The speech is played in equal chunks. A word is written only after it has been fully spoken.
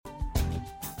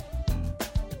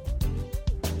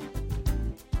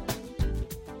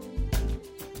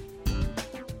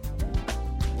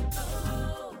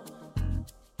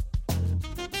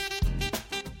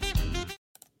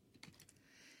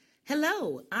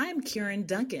Hello, I'm Karen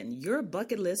Duncan, your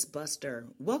bucket list buster.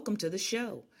 Welcome to the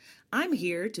show. I'm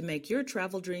here to make your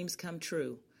travel dreams come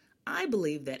true. I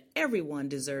believe that everyone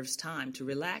deserves time to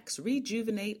relax,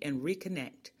 rejuvenate, and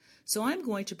reconnect. So I'm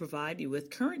going to provide you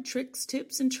with current tricks,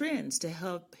 tips, and trends to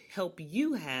help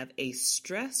you have a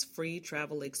stress-free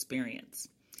travel experience.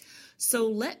 So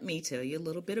let me tell you a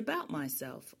little bit about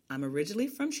myself. I'm originally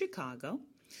from Chicago,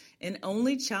 an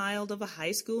only child of a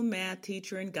high school math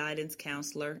teacher and guidance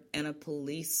counselor and a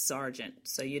police sergeant.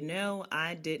 So you know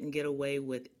I didn't get away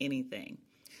with anything.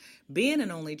 Being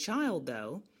an only child,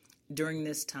 though, during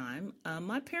this time,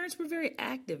 my parents were very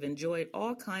active, enjoyed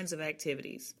all kinds of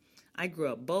activities. I grew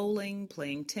up bowling,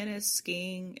 playing tennis,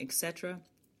 skiing, etc.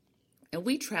 And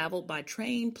we traveled by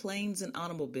train, planes, and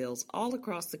automobiles all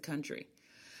across the country.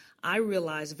 I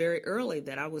realized very early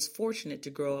that I was fortunate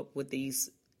to grow up with these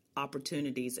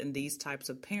opportunities and these types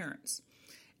of parents.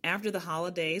 After the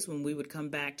holidays, when we would come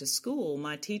back to school,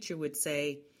 my teacher would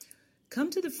say, "Come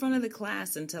to the front of the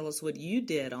class and tell us what you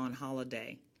did on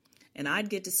holiday." And I'd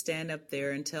get to stand up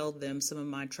there and tell them some of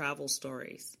my travel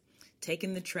stories.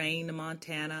 Taking the train to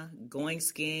Montana, going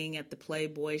skiing at the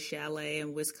Playboy Chalet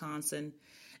in Wisconsin,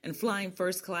 and flying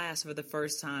first class for the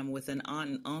first time with an aunt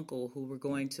and uncle who were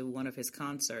going to one of his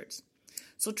concerts.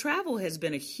 So travel has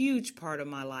been a huge part of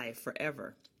my life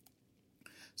forever.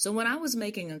 So when I was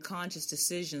making a conscious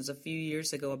decisions a few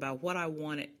years ago about what I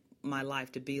wanted my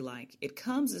life to be like, it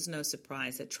comes as no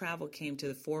surprise that travel came to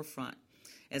the forefront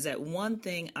as that one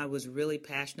thing I was really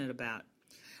passionate about.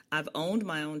 I've owned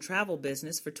my own travel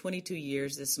business for 22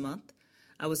 years this month.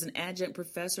 I was an adjunct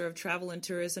professor of travel and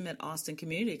tourism at Austin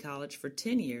Community College for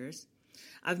 10 years.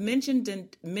 I've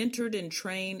mentored and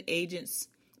trained agents,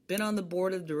 been on the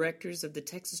board of directors of the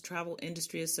Texas Travel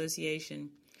Industry Association.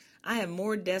 I have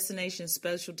more destination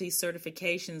specialty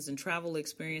certifications and travel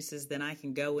experiences than I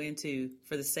can go into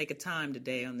for the sake of time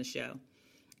today on the show.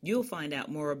 You'll find out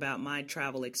more about my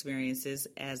travel experiences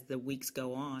as the weeks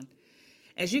go on.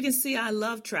 As you can see, I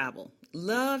love travel,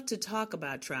 love to talk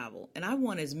about travel, and I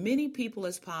want as many people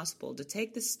as possible to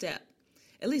take the step,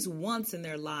 at least once in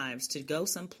their lives, to go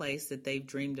someplace that they've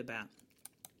dreamed about.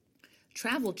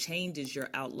 Travel changes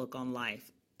your outlook on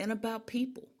life and about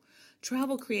people.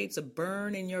 Travel creates a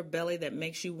burn in your belly that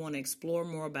makes you want to explore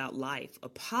more about life, a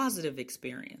positive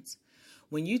experience.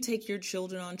 When you take your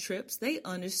children on trips, they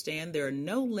understand there are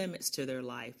no limits to their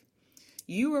life.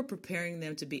 You are preparing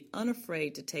them to be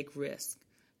unafraid to take risk.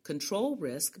 Control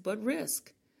risk, but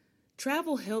risk.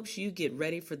 Travel helps you get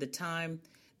ready for the time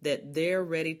that they're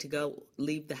ready to go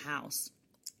leave the house.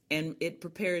 And it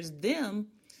prepares them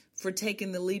for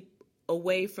taking the leap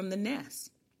away from the nest.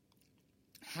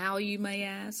 How, you may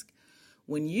ask?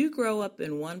 When you grow up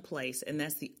in one place and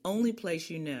that's the only place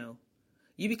you know,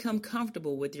 you become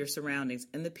comfortable with your surroundings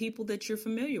and the people that you're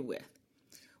familiar with.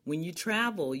 When you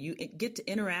travel, you get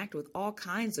to interact with all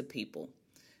kinds of people,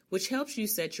 which helps you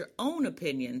set your own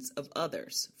opinions of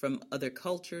others from other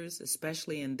cultures,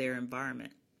 especially in their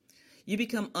environment. You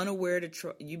become unafraid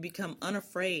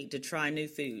to try new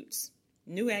foods,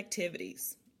 new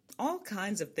activities, all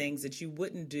kinds of things that you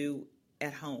wouldn't do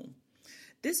at home.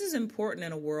 This is important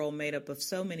in a world made up of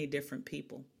so many different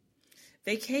people.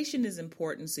 Vacation is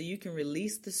important so you can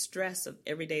release the stress of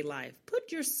everyday life.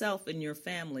 Put yourself and your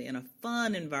family in a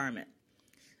fun environment.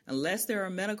 Unless there are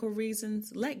medical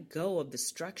reasons, let go of the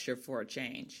structure for a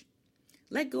change.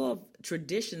 Let go of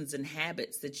traditions and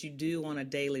habits that you do on a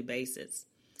daily basis.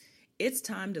 It's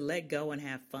time to let go and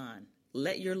have fun.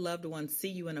 Let your loved ones see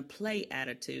you in a play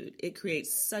attitude. It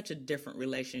creates such a different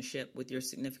relationship with your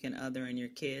significant other and your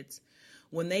kids.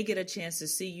 When they get a chance to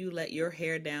see you let your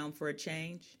hair down for a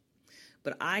change.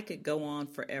 But I could go on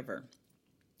forever.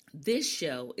 This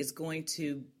show is going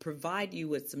to provide you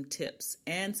with some tips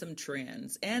and some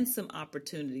trends and some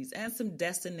opportunities and some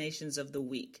destinations of the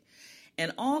week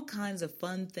and all kinds of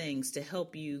fun things to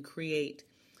help you create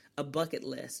a bucket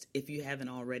list if you haven't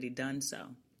already done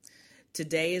so.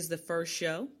 Today is the first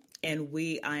show, and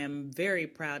I am very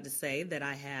proud to say that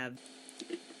I have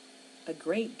a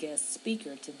great guest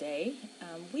speaker today.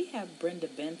 We have Brenda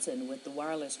Benson with The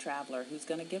Wireless Traveler, who's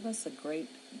going to give us a great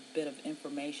bit of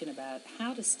information about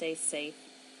how to stay safe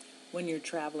when you're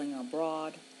traveling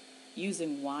abroad,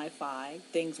 using Wi-Fi,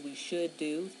 things we should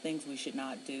do, things we should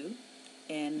not do,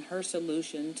 and her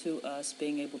solution to us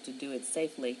being able to do it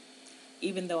safely.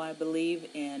 Even though I believe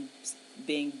in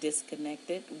being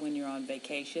disconnected when you're on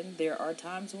vacation, there are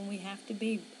times when we have to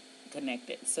be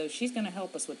connected. So she's going to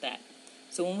help us with that.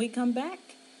 So when we come back,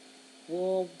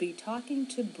 we'll be talking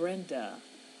to Brenda.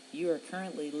 You are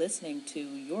currently listening to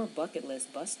Your Bucket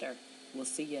List Buster. We'll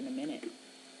see you in a minute.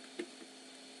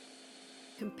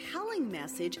 compelling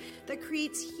message that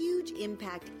creates huge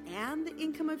impact and the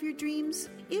income of your dreams?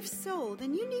 If so,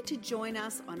 then you need to join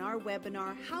us on our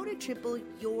webinar, How to Triple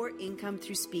Your Income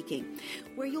Through Speaking,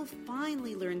 where you'll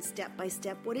finally learn step by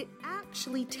step what it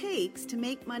actually takes to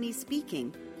make money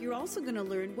speaking. You're also going to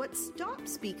learn what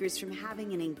stops speakers from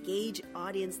having an engaged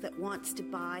audience that wants to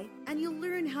buy, and you'll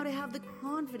learn how to have the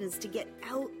confidence to get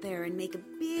out there and make a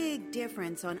big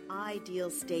difference on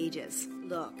ideal stages.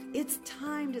 Look, it's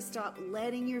time to stop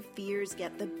letting your fears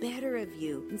get the better of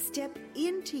you and step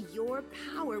into your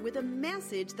power with a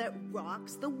message that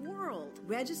rocks the world.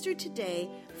 Register today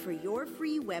for your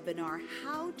free webinar,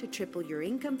 How to Triple Your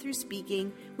Income Through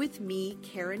Speaking, with me,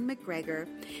 Karen McGregor,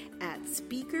 at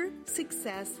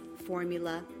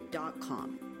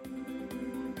speakersuccessformula.com.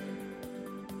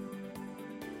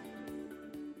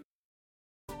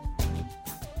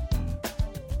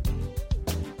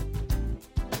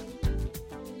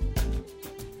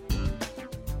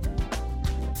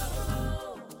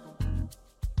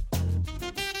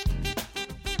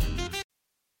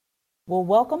 Well,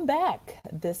 welcome back.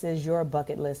 This is your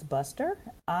Bucket List Buster.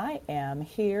 I am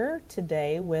here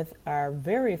today with our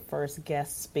very first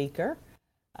guest speaker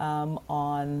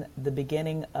on the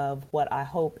beginning of what I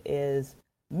hope is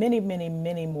many, many,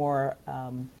 many more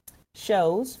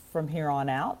shows from here on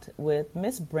out with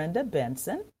Miss Brenda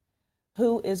Benson,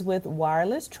 who is with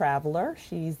Wireless Traveler.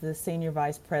 She's the Senior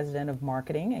Vice President of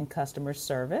Marketing and Customer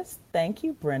Service. Thank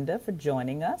you, Brenda, for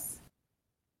joining us.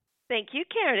 Thank you,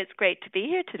 Karen. It's great to be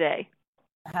here today.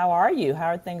 How are you? How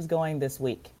are things going this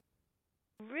week?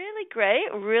 Really great,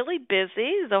 really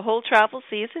busy. The whole travel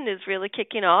season is really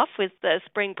kicking off with the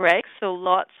spring break, so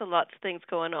lots and lots of things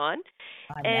going on.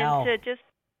 I know. And just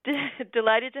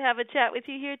delighted to have a chat with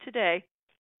you here today.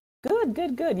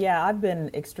 Good. Yeah, I've been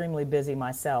extremely busy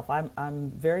myself.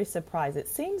 I'm very surprised. It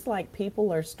seems like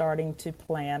people are starting to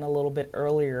plan a little bit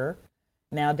earlier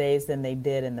nowadays than they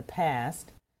did in the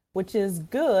past, which is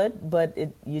good, but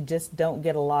you just don't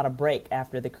get a lot of break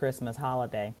after the Christmas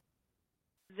holiday.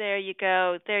 There you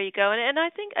go. And I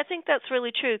think that's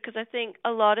really true, because I think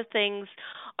a lot of things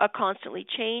are constantly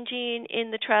changing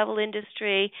in the travel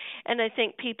industry, and I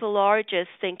think people are just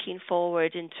thinking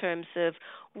forward in terms of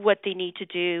what they need to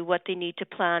do, what they need to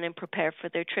plan and prepare for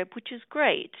their trip, which is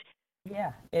great.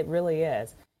 Yeah, it really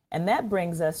is. And that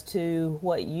brings us to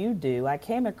what you do. I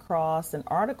came across an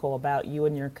article about you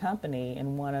and your company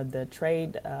in one of the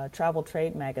travel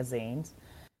trade magazines,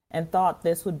 and thought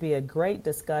this would be a great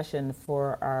discussion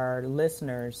for our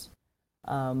listeners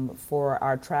for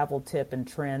our travel tip and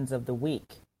trends of the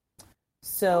week.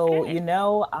 So, okay.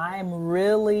 I'm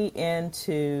really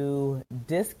into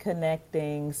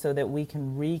disconnecting so that we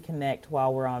can reconnect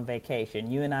while we're on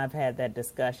vacation. You and I have had that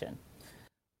discussion.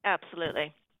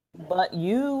 Absolutely. But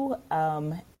you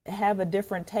have a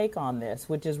different take on this,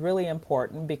 which is really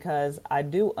important, because I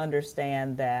do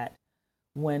understand that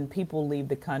when people leave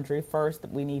the country, first,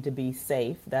 we need to be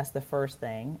safe. That's the first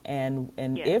thing. And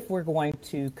Yes. if we're going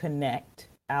to connect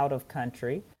out of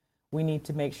country, we need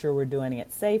to make sure we're doing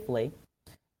it safely.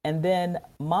 And then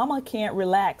mama can't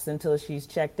relax until she's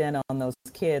checked in on those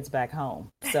kids back home.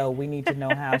 So we need to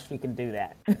know how she can do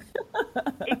that.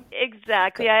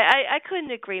 Exactly. I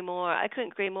couldn't agree more. And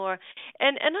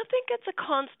I think it's a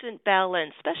constant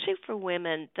balance, especially for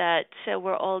women, that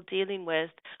we're all dealing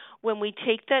with when we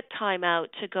take that time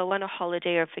out to go on a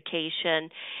holiday or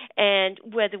vacation, and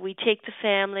whether we take the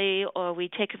family or we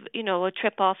take a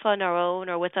trip off on our own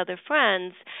or with other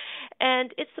friends.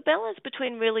 And it's the balance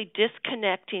between really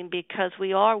disconnecting, because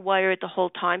we are wired the whole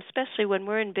time, especially when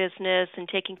we're in business and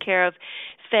taking care of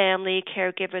family,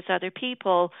 caregivers, other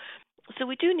people. So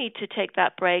we do need to take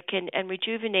that break and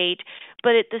rejuvenate,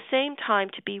 but at the same time,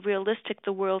 to be realistic,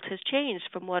 the world has changed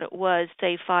from what it was,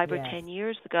 say, 5 or 10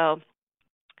 years ago.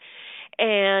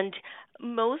 And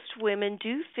most women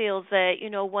do feel that,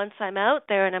 once I'm out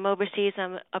there and I'm overseas,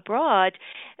 I'm abroad,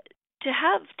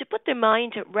 to put their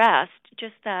mind at rest,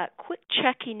 just that quick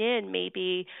checking in,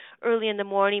 maybe early in the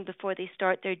morning before they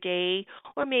start their day,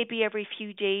 or maybe every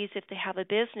few days if they have a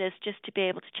business, just to be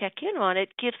able to check in on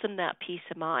it, gives them that peace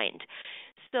of mind.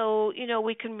 So,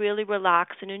 we can really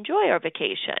relax and enjoy our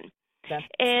vacation. That's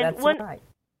right.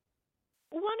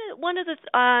 One of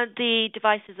the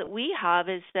devices that we have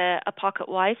is a pocket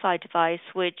Wi-Fi device,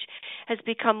 which has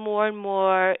become more and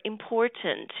more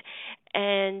important,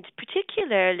 and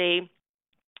particularly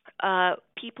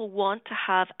people want to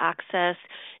have access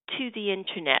to the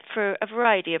internet for a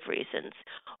variety of reasons,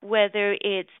 whether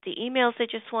it's the emails they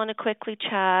just want to quickly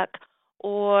check,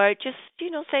 or just,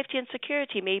 safety and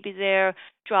security. Maybe they're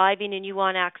driving and you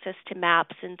want access to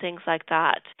maps and things like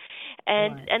that.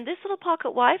 And Right. and this little pocket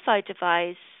Wi-Fi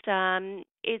device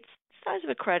it's the size of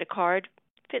a credit card,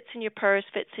 fits in your purse,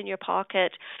 fits in your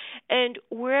pocket, and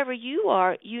wherever you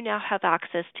are, you now have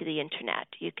access to the internet.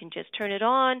 You can just turn it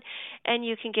on, and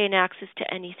you can gain access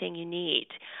to anything you need.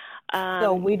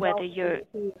 So we Whether don't you're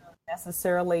need to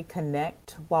necessarily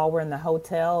connect while we're in the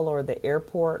hotel or the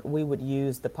airport. We would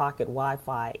use the pocket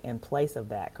Wi-Fi in place of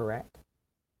that, correct?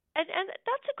 And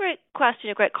that's a great question,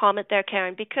 a great comment there,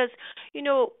 Karen, because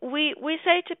we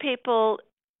say to people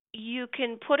you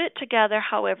can put it together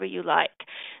however you like.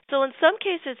 So in some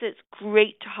cases it's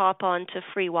great to hop on to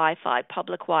free Wi-Fi,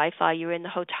 public Wi-Fi. You're in the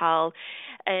hotel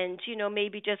and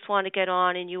maybe just want to get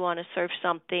on and you want to surf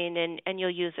something and you'll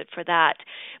use it for that.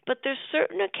 But there's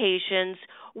certain occasions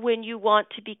when you want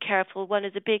to be careful. One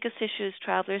of the biggest issues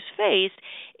travelers face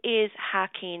is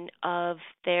hacking of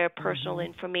their personal Mm-hmm.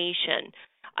 information,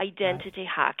 Right. identity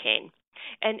hacking.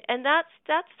 And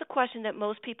that's the question that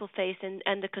most people face and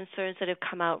the concerns that have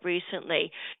come out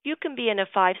recently. You can be in a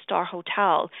five-star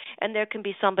hotel and there can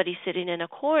be somebody sitting in a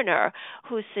corner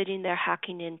who's sitting there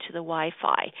hacking into the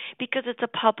Wi-Fi because it's a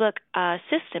public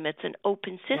system. It's an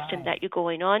open system Right. that you're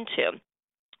going on to.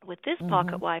 With this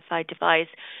pocket Mm-hmm. Wi-Fi device,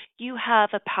 you have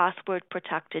a password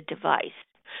protected device.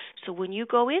 So when you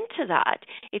go into that,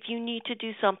 if you need to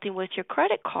do something with your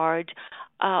credit card,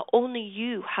 only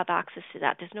you have access to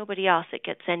that. There's nobody else that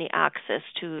gets any access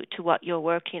to what you're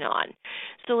working on.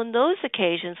 So in those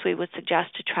occasions, we would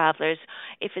suggest to travelers,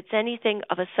 if it's anything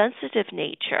of a sensitive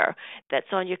nature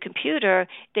that's on your computer,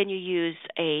 then you use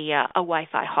a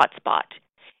Wi-Fi hotspot.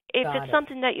 If it's Got it.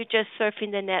 something that you're just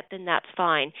surfing the net, then that's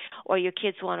fine. Or your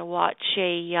kids want to watch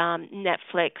a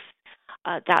Netflix,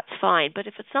 that's fine. But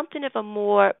if it's something of a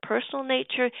more personal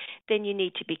nature, then you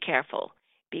need to be careful.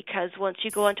 Because once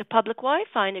you go onto public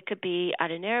Wi-Fi, and it could be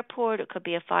at an airport, it could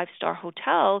be a five-star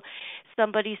hotel,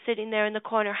 somebody sitting there in the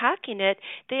corner hacking it,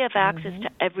 they have access Mm-hmm. to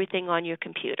everything on your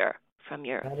computer, from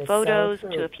your That is so photos to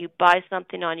true. if you buy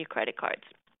something on your credit cards.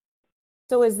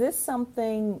 So is this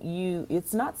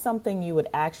it's not something you would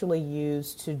actually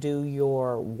use to do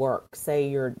your work? Say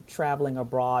you're traveling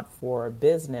abroad for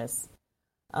business,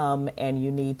 and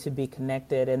you need to be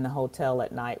connected in the hotel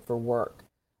at night for work.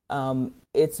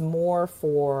 It's more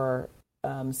for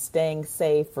staying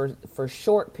safe for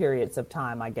short periods of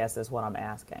time, I guess is what I'm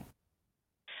asking.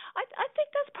 I think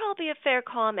that's probably a fair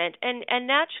comment. And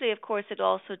naturally, of course, it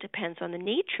also depends on the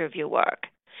nature of your work.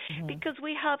 Hmm. Because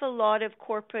we have a lot of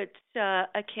corporate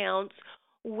accounts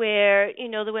where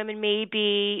the women may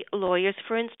be lawyers,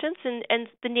 for instance, and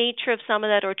the nature of some of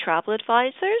that are travel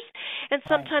advisors, and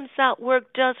Right. sometimes that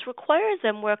work does require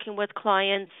them working with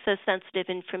clients sensitive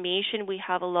information. We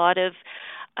have a lot of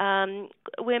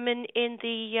women in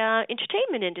the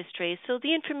entertainment industry, so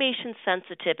the information's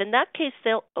sensitive. In that case,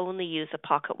 they'll only use a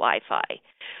pocket Wi-Fi.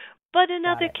 But in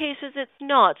Got other it. cases, it's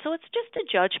not. So it's just a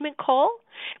judgment call.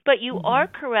 But you Hmm. are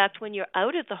correct when you're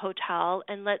out of the hotel,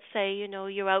 and let's say,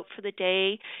 you're out for the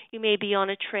day, you may be on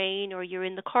a train or you're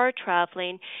in the car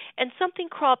traveling, and something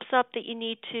crops up that you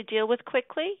need to deal with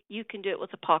quickly, you can do it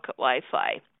with a pocket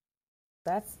Wi-Fi.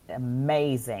 That's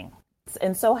amazing.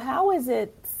 And so, how is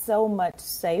it so much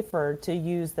safer to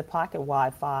use the pocket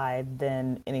Wi-Fi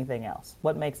than anything else?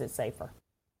 What makes it safer?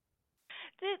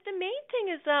 The main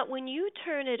thing is that when you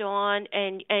turn it on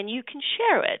and you can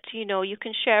share it, you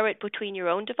can share it between your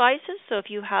own devices. So if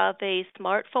you have a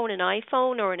smartphone, an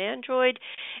iPhone or an Android,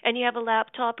 and you have a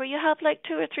laptop, or you have like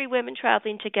two or three women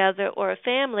traveling together or a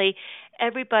family,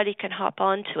 everybody can hop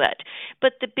onto it.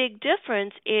 But the big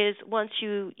difference is once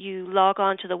you log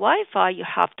on to the Wi-Fi, you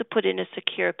have to put in a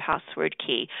secure password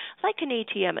key, like an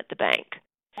ATM at the bank.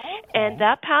 And Okay.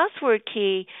 that password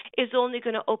key is only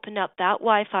going to open up that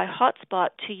Wi-Fi hotspot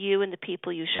to you and the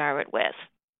people you share it with.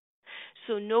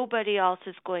 So nobody else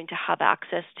is going to have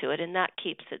access to it, and that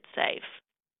keeps it safe.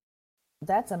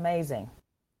 That's amazing.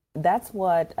 That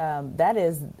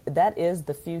is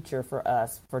the future for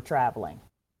us for traveling,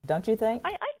 don't you think?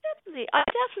 I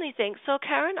definitely think so,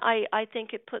 Karen. I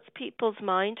think it puts people's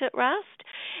mind at rest.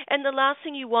 And the last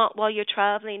thing you want while you're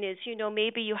traveling is,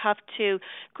 maybe you have to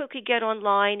quickly get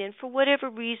online and for whatever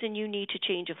reason you need to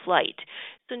change a flight.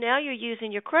 So now you're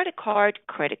using your credit card.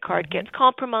 Credit card Hmm. gets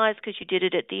compromised because you did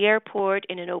it at the airport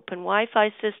in an open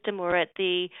Wi-Fi system or at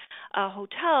the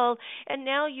hotel, and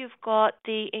now you've got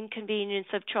the inconvenience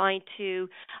of trying to,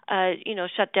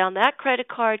 shut down that credit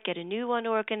card, get a new one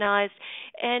organized,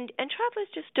 and travelers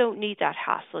just don't need that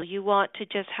hassle. You want to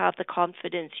just have the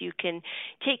confidence you can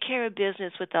take care of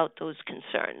business without those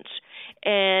concerns,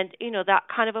 and that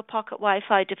kind of a pocket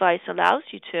Wi-Fi device allows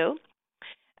you to.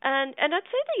 And I'd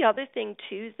say the other thing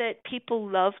too that people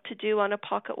love to do on a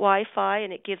pocket Wi-Fi,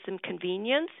 and it gives them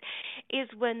convenience, is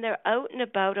when they're out and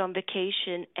about on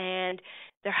vacation and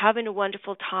they're having a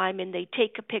wonderful time and they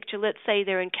take a picture. Let's say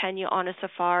they're in Kenya on a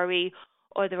safari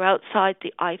or they're outside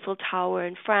the Eiffel Tower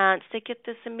in France. They get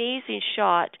this amazing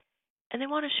shot and they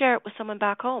want to share it with someone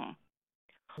back home.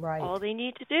 Right. All they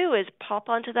need to do is pop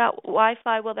onto that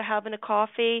Wi-Fi while they're having a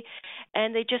coffee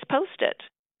and they just post it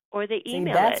or they See,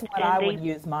 email that's it what and I they would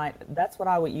use mine. That's what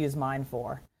I would use mine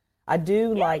for. I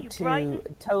do yeah, like you to brighten.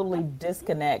 totally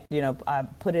disconnect. I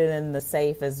put it in the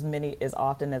safe as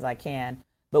often as I can.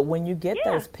 But when you get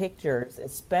Yeah. those pictures,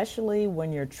 especially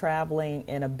when you're traveling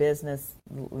in a business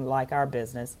like our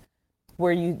business,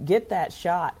 where you get that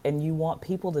shot and you want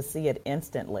people to see it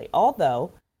instantly.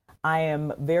 Although I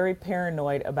am very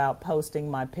paranoid about posting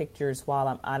my pictures while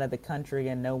I'm out of the country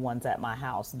and no one's at my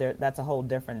house. That's a whole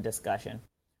different discussion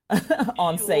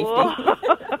on Sure. safety.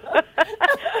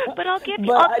 But I'll give you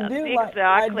But I'll, I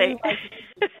exactly. do like for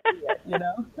people to see it.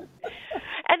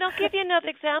 And I'll give you another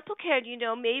example, Karen.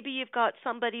 Maybe you've got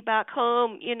somebody back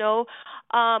home,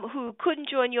 who couldn't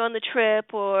join you on the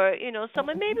trip, or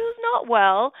someone maybe who's not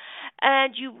well,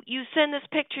 and you send this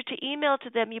picture to email to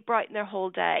them. You brighten their whole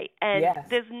day, and Yes.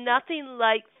 there's nothing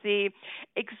like the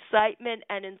excitement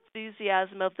and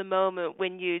enthusiasm of the moment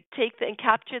when you take and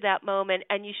capture that moment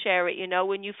and you share it.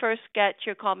 When you first get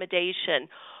your accommodation,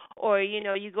 or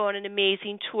you go on an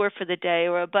amazing tour for the day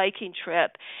or a biking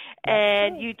trip, That's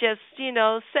and true. you just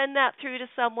send that through to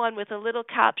someone with a little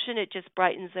caption. It just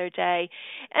brightens their day,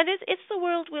 and it's the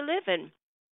world we live in.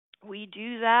 We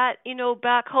do that,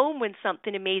 back home when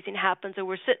something amazing happens, or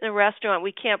we're sitting in a restaurant,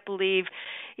 we can't believe,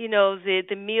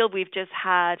 the meal we've just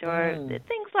had, or Mm.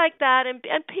 things like that, and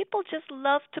people just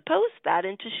love to post that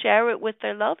and to share it with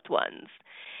their loved ones.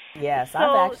 Yes, I've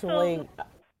So actually.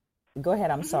 Go ahead.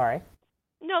 I'm mhm. sorry.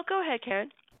 No, go ahead,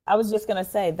 Karen. I was just going to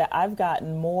say that I've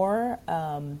gotten more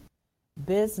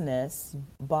business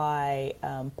by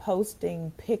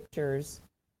posting pictures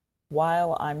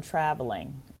while I'm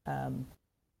traveling,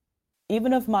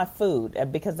 even of my food,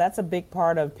 because that's a big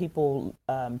part of people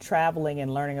traveling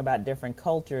and learning about different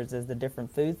cultures is the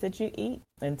different foods that you eat.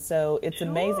 And so it's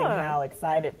amazing Sure. how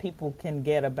excited people can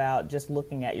get about just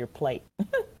looking at your plate.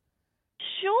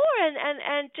 Sure,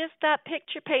 and just that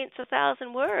picture paints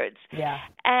 1,000 words. Yeah.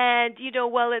 And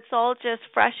it's all just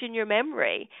fresh in your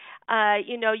memory.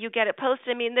 You get it posted.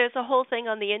 I mean, there's a whole thing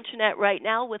on the internet right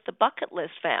now with the bucket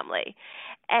list family,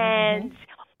 Hmm. and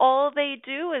all they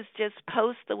do is just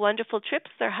post the wonderful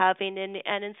trips they're having, and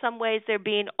in some ways they're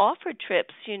being offered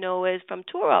trips, as from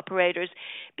tour operators,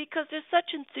 because there's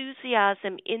such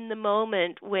enthusiasm in the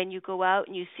moment when you go out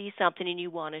and you see something and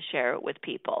you want to share it with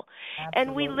people.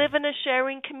 And we Absolutely. live in a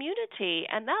sharing community,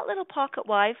 and that little pocket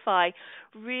Wi-Fi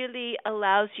really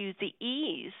allows you the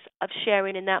ease of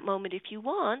sharing in that moment if you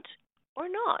want or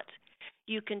not.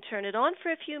 You can turn it on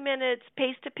for a few minutes,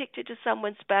 paste a picture to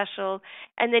someone special,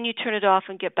 and then you turn it off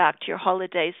and get back to your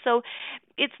holidays. So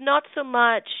it's not so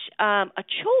much a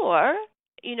chore,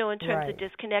 in terms of Right.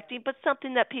 disconnecting, but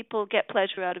something that people get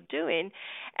pleasure out of doing,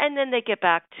 and then they get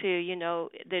back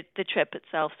to the trip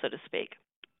itself, so to speak.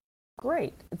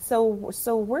 Great. So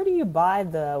where do you buy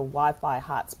the Wi-Fi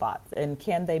hotspots, and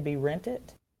can they be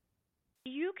rented?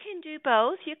 You can do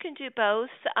both. You can do both.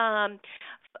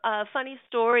 A funny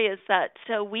story is that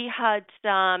we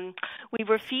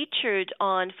were featured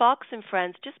on Fox and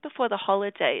Friends just before the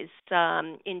holidays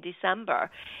in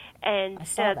December, and I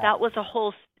saw that. that was a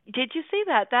whole. Did you see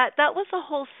that? That was a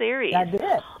whole I series did. I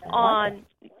like it. on.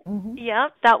 Hmm. Yeah,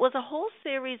 that was a whole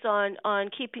series on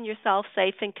keeping yourself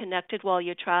safe and connected while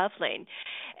you're traveling.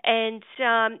 And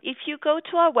if you go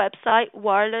to our website,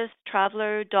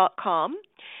 wirelesstraveler.com,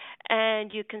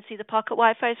 and you can see the pocket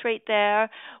Wi-Fi is right there.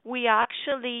 We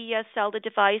actually sell the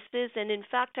devices, and in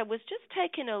fact, I was just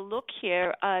taking a look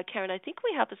here, Karen. I think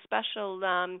we have a special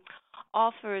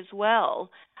offer as well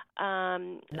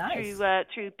Nice. through What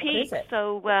is Peak. it?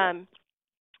 So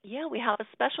yeah, we have a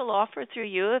special offer through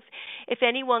you. If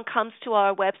anyone comes to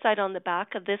our website on the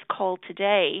back of this call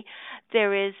today,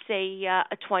 there is a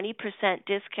 20%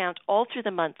 discount all through the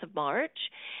month of March.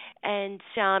 And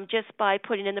just by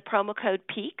putting in the promo code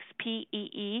PEEKS,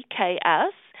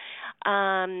 PEEKS,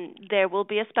 there will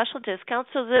be a special discount.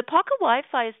 So the Pocket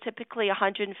Wi-Fi is typically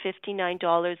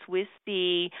 $159 with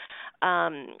the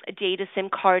data SIM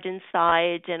card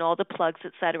inside and all the plugs,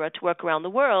 et cetera, to work around the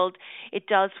world. It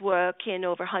does work in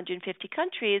over 150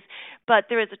 countries, but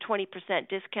there is a 20%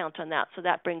 discount on that, so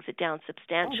that brings it down Oh,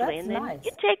 substantially. that's And then you nice.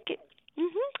 take it.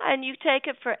 And you take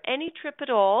it for any trip at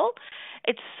all.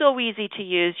 It's so easy to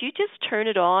use. You just turn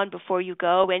it on before you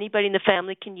go. Anybody in the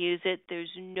family can use it. There's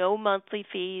no monthly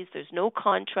fees. There's no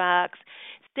contracts.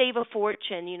 save a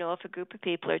fortune, if a group of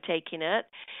people are taking it.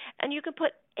 And you can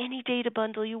put any data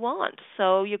bundle you want.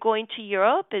 So you're going to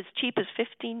Europe, as cheap as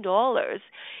 $15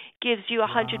 gives you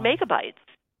 100 Wow. megabytes.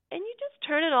 And you just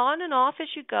turn it on and off as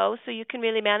you go so you can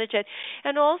really manage it.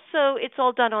 And also, it's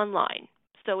all done online.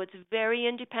 So it's very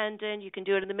independent. You can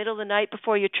do it in the middle of the night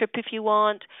before your trip if you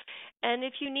want. And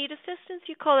if you need assistance,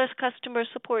 you call our customer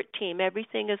support team.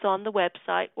 Everything is on the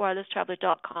website,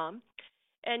 wirelesstraveler.com.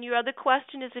 And your other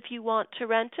question is if you want to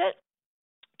rent it,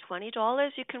 $20.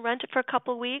 You can rent it for a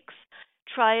couple of weeks,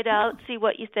 try it out, see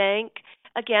what you think.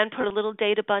 Again, put a little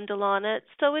data bundle on it.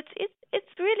 So it's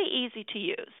really easy to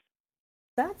use.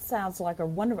 That sounds like a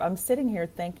wonderful. I'm sitting here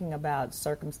thinking about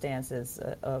circumstances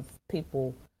of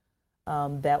people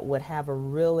that would have a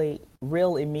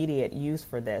real immediate use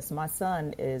for this. My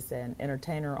son is an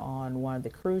entertainer on one of the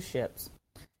cruise ships,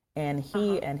 and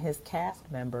he and his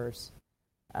cast members,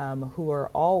 who are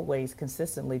always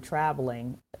consistently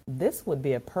traveling, this would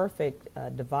be a perfect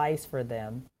device for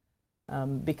them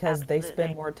because Absolutely. they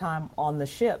spend more time on the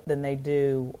ship than they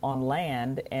do on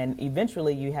land, and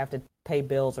eventually you have to pay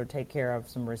bills or take care of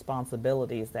some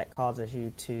responsibilities that causes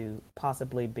you to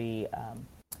possibly be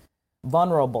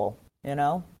vulnerable,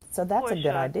 So that's For a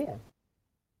good sure. idea.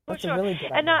 For That's a sure. really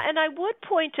good And idea. I would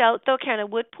point out, though, Ken, I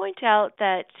would point out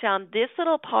that this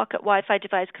little pocket Wi-Fi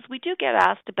device, because we do get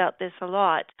asked about this a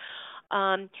lot,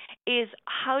 is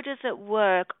how does it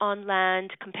work on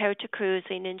land compared to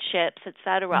cruising in ships,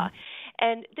 etc.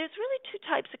 And there's really two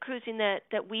types of cruising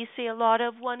that we see a lot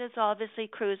of. One is obviously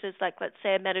cruises like, let's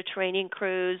say, a Mediterranean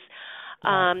cruise,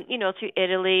 Right. through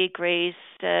Italy, Greece,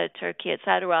 Turkey,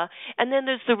 etc. And then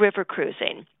there's the river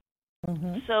cruising.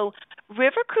 Mm-hmm. So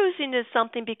river cruising is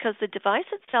something because the device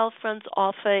itself runs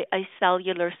off a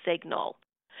cellular signal.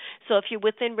 So if you're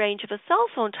within range of a cell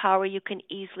phone tower, you can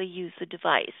easily use the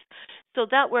device. So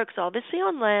that works obviously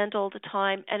on land all the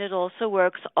time, and it also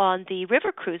works on the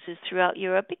river cruises throughout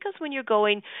Europe because when you're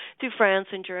going through France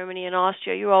and Germany and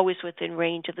Austria, you're always within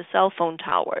range of the cell phone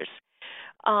towers.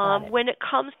 Got it. When it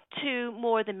comes to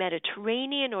more the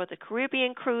Mediterranean or the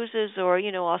Caribbean cruises or,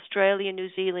 Australia, New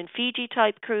Zealand, Fiji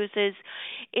type cruises,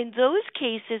 in those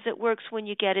cases it works when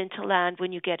you get into land,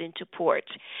 when you get into port.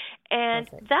 And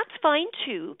Perfect. that's fine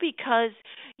too because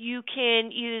you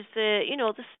can use the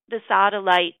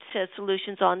satellite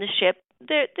solutions on the ship.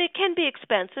 They can be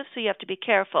expensive, so you have to be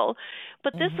careful.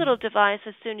 But this Mm-hmm. little device,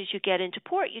 as soon as you get into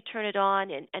port, you turn it on,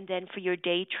 and then for your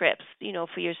day trips,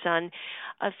 for your son,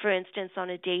 for instance, on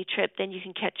a day trip, then you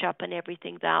can catch up on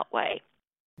everything that way.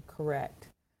 Correct.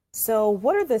 So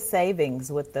what are the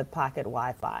savings with the pocket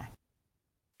Wi-Fi?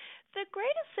 The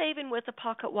greatest saving with the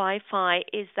pocket Wi-Fi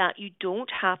is that you don't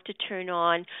have to turn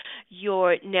on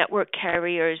your network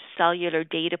carrier's cellular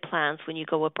data plans when you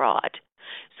go abroad.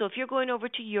 So if you're going over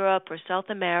to Europe or South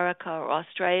America or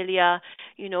Australia,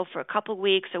 for a couple of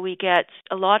weeks, or we get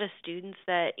a lot of students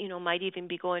that, might even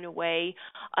be going away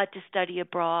to study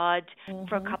abroad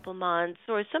for a Mm-hmm. couple of months,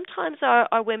 or sometimes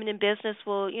our women in business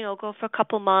will, go for a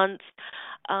couple of months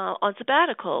on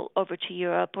sabbatical over to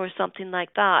Europe or something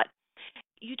like that.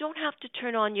 You don't have to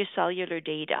turn on your cellular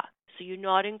data. So you're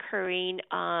not incurring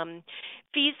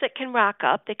fees that can rack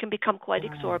up. They can become quite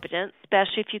Right. exorbitant,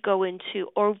 especially if you go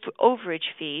into overage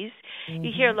fees.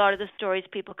 You hear Mm-hmm. a lot of the stories,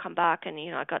 people come back and,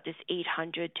 I got this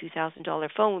 $800, $2,000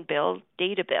 phone bill,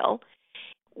 data bill.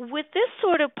 With this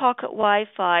sort of pocket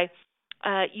Wi-Fi,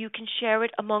 you can share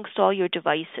it amongst all your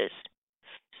devices.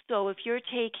 So if you're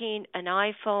taking an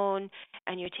iPhone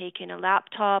and you're taking a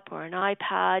laptop or an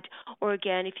iPad, or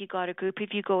again, if you got a group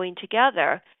of you going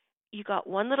together, you got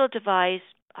one little device,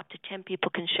 up to 10 people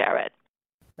can share it.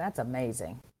 That's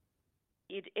amazing.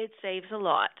 It saves a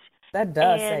lot. That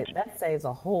does And save. That saves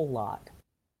a whole lot.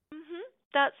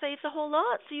 that saves a whole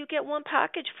lot. So you get one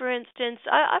package, for instance.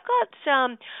 I've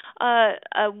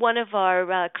got one of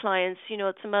our clients,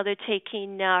 it's a mother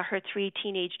taking her 3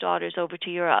 teenage daughters over to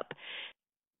Europe.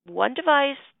 One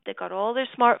device, they got all their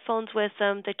smartphones with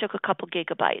them, they took a couple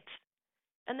gigabytes,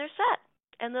 and they're set.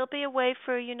 And they'll be away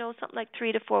for, something like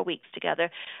 3 to 4 weeks together.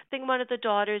 I think one of the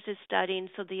daughters is studying,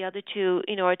 so the other two,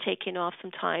 are taking off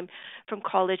some time from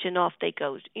college, and off they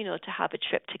go, to have a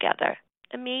trip together.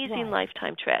 Amazing Right.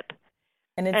 lifetime trip.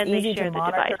 And it's And they easy to share the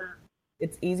device. monitor.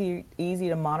 It's easy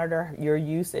to monitor your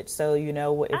usage, so you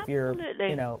know if you're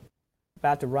Absolutely.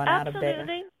 about to run out of data.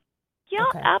 Absolutely. Yeah,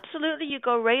 Okay. absolutely. You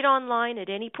go right online at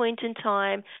any point in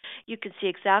time. You can see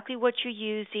exactly what you're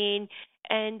using.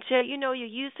 And, you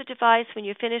use the device. When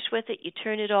you're finished with it, you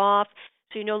turn it off.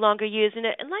 So you're no longer using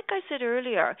it. And like I said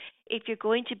earlier, if you're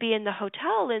going to be in the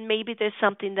hotel and maybe there's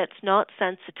something that's not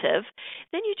sensitive,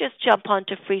 then you just jump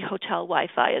onto free hotel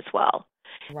Wi-Fi as well.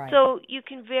 Right. So you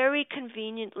can very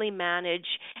conveniently manage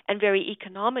and very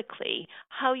economically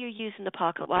how you're using the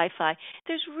pocket Wi-Fi.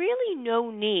 There's really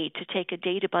no need to take a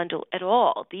data bundle at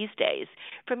all these days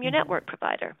from your network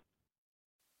provider.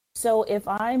 So if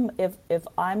I'm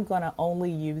going to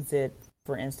only use it,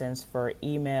 for instance, for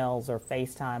emails or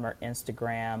FaceTime or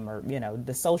Instagram or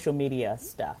the social media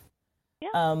stuff,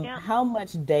 Yeah, yeah. how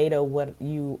much data would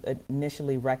you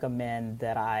initially recommend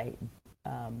that I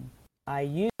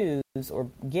use or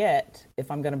get if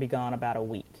I'm going to be gone about a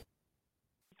week?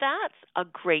 That's a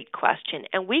great question,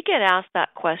 and we get asked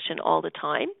that question all the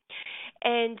time.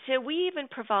 And we even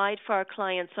provide for our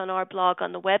clients on our blog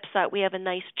on the website, we have a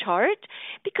nice chart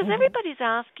because everybody's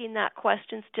asking that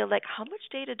question still, like, how much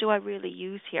data do I really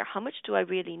use here? How much do I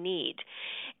really need?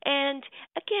 And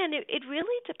again, it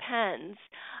really depends.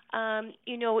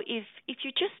 If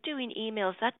you're just doing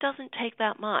emails, that doesn't take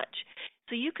that much.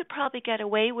 So you could probably get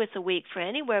away with a week for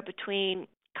anywhere between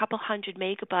a couple hundred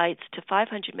megabytes to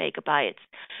 500 megabytes,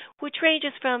 which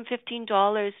ranges from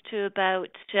 $15 to about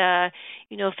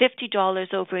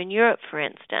 $50 over in Europe, for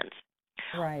instance.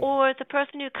 Right. Or the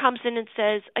person who comes in and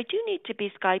says, I do need to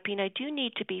be Skyping, I do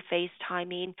need to be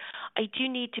FaceTiming, I do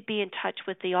need to be in touch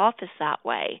with the office that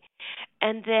way.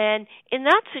 And then in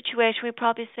that situation, we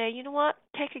probably say, you know what,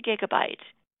 take a gigabyte.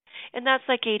 And that's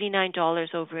like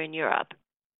 $89 over in Europe.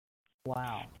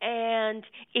 Wow. And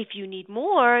if you need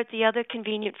more, the other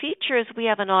convenient feature is we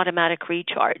have an automatic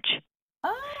recharge.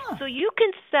 Ah. So you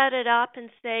can set it up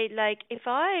and say, like, if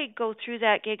I go through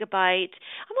that gigabyte,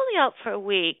 I'm only out for a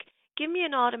week. Give me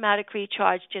an automatic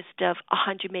recharge just of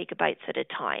 100 megabytes at a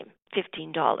time,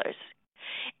 $15.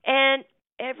 And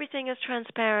everything is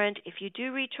transparent. If you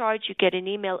do recharge, you get an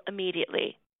email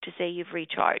immediately to say you've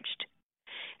recharged.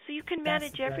 So you can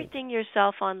manage everything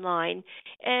yourself online.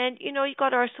 And, you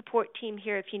got our support team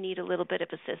here if you need a little bit of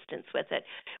assistance with it.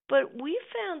 But we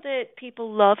found that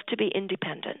people love to be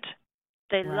independent.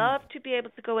 They love to be able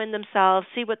to go in themselves,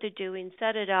 see what they're doing,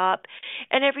 set it up,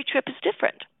 and every trip is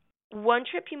different. One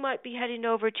trip you might be heading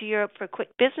over to Europe for a quick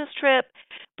business trip,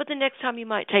 but the next time you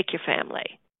might take your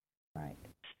family. Right.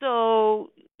 So,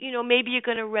 maybe you're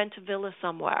going to rent a villa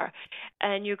somewhere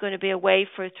and you're going to be away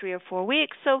for 3 or 4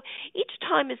 weeks. So each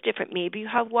time is different. Maybe you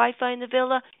have Wi-Fi in the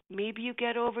villa. Maybe you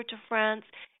get over to France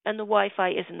and the Wi-Fi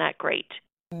isn't that great.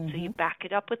 So you back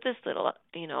it up with this little,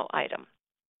 item.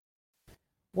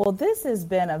 Well, this has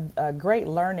been a great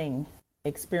learning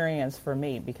experience for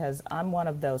me because I'm one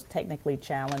of those technically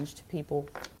challenged people,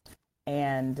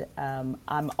 and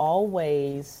I'm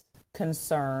always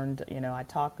concerned. I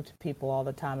talk to people all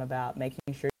the time about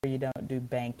making sure you don't do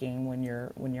banking when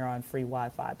you're on free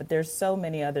Wi-Fi. But there's so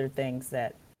many other things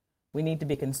that we need to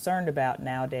be concerned about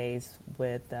nowadays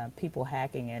with people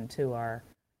hacking into our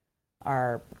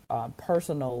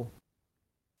personal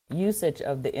usage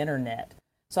of the internet.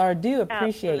 So I do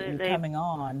appreciate you coming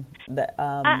on.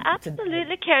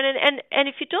 Absolutely, Karen. And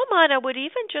if you don't mind, I would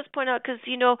even just point out, because,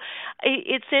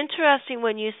 it's interesting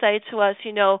when you say to us,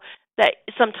 that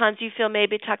sometimes you feel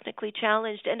maybe technically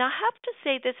challenged. And I have to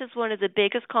say this is one of the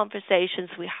biggest conversations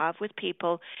we have with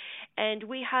people. And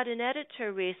we had an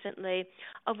editor recently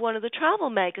of one of the travel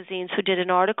magazines who did an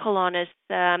article on us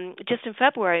just in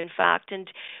February, in fact.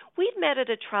 And we'd met at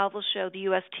a travel show, the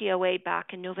USTOA,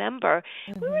 back in November.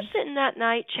 We were sitting that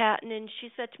night chatting, and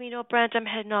she said to me, Brent, I'm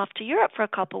heading off to Europe for a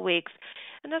couple of weeks.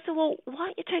 And I said, well, why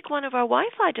don't you take one of our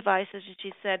Wi-Fi devices? And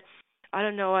she said, I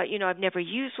don't know, I've never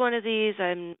used one of these.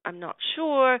 I'm not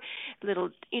sure, a little,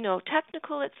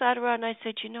 technical, et cetera. And I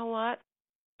said, you know what?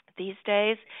 These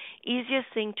days,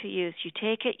 easiest thing to use. You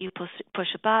take it, you push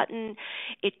a button,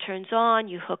 it turns on,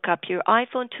 you hook up your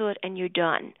iPhone to it, and you're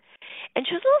done. And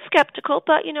she was a little skeptical,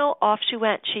 but, off she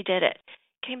went. She did it.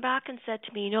 Came back and said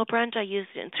to me, Brent, I used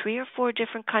it in 3 or 4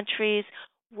 different countries,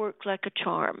 worked like a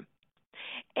charm.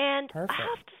 And Perfect. I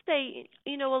have to say,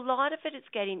 a lot of it is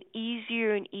getting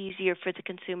easier and easier for the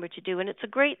consumer to do, and it's a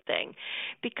great thing,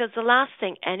 because the last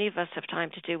thing any of us have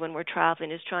time to do when we're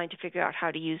traveling is trying to figure out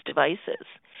how to use devices.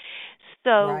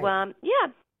 So, yeah.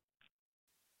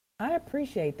 I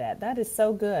appreciate that. That is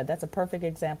so good. That's a perfect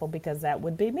example, because that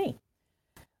would be me.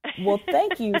 Well,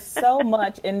 thank you so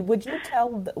much. And would you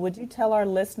tell our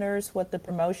listeners what the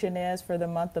promotion is for the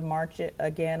month of March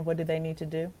again? What do they need to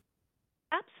do?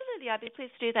 Absolutely, I'd be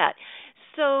pleased to do that.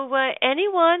 So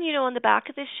anyone, on the back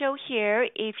of this show here,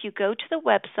 if you go to the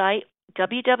website,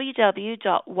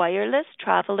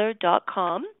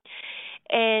 www.wirelesstraveler.com,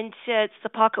 and it's the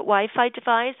pocket Wi-Fi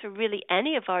device, or really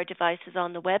any of our devices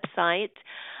on the website,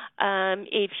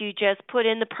 if you just put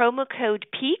in the promo code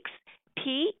PEAKS,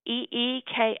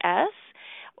 PEEKS,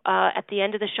 at the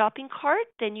end of the shopping cart,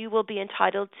 then you will be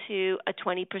entitled to a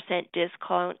 20%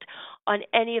 discount on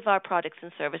any of our products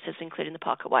and services, including the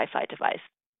Pocket Wi-Fi device.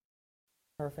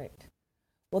 Perfect.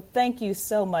 Well, thank you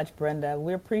so much, Brenda.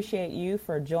 We appreciate you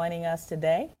for joining us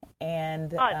today.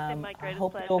 And it's been my I greatest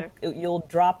hope pleasure. you'll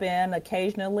drop in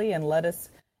occasionally and let us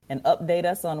and update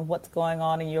us on what's going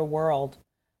on in your world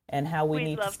and how we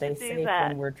need to stay safe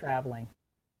when we're traveling.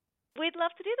 We'd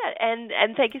love to do that.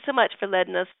 And thank you so much for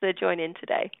letting us join in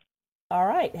today. All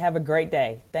right. Have a great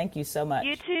day. Thank you so much.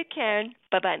 You too, Karen.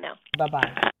 Bye-bye now.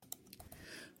 Bye-bye.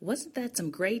 Wasn't that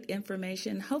some great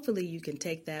information? Hopefully you can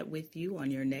take that with you on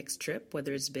your next trip,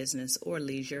 whether it's business or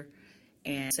leisure,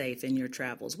 and safe in your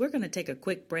travels. We're going to take a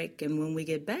quick break, and when we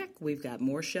get back, we've got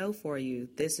more show for you.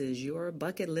 This is your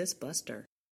Bucket List Buster.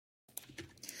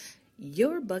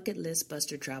 Your Bucket List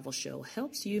Buster travel show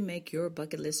helps you make your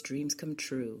bucket list dreams come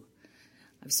true.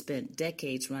 I've spent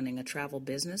decades running a travel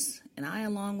business, and I,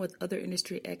 along with other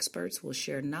industry experts, will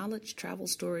share knowledge, travel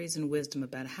stories, and wisdom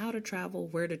about how to travel,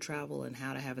 where to travel, and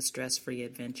how to have a stress-free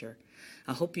adventure.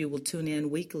 I hope you will tune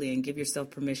in weekly and give yourself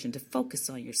permission to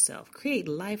focus on yourself, create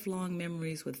lifelong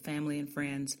memories with family and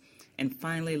friends, and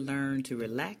finally learn to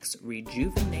relax,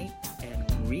 rejuvenate, and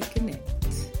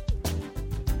reconnect.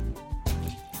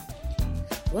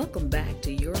 Welcome back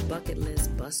to your Bucket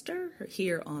List Buster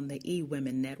here on the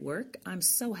eWomen Network. I'm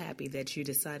so happy that you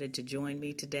decided to join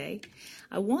me today.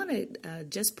 I want to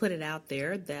just put it out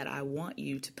there that I want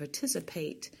you to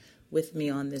participate with me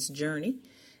on this journey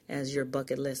as your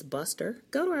Bucket List Buster.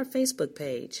 Go to our Facebook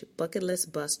page. Bucket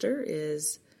List Buster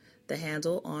is the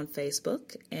handle on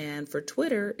Facebook. And for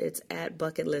Twitter, it's at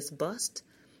Bucket List Bust.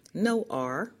 No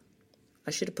R.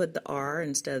 I should have put the R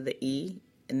instead of the E.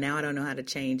 And now I don't know how to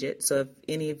change it. So if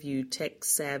any of you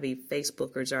tech-savvy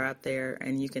Facebookers are out there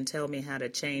and you can tell me how to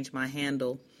change my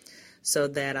handle so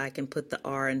that I can put the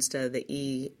R instead of the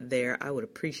E there, I would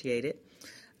appreciate it.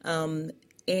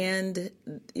 And,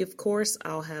 of course,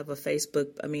 I'll have a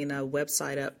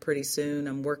website up pretty soon.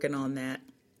 I'm working on that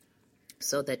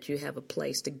so that you have a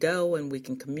place to go and we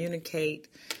can communicate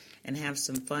and have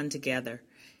some fun together.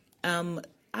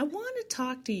 I want to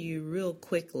talk to you real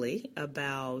quickly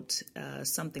about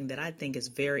something that I think is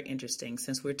very interesting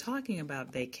since we're talking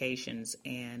about vacations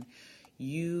and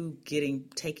you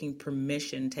taking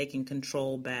permission, taking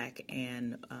control back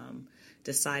and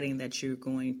deciding that you're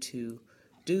going to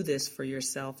do this for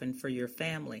yourself and for your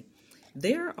family.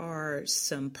 There are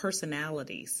some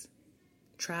personalities,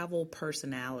 travel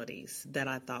personalities that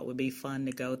I thought would be fun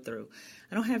to go through.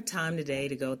 I don't have time today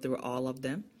to go through all of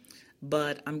them.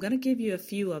 But I'm going to give you a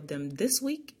few of them this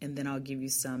week, and then I'll give you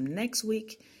some next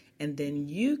week, and then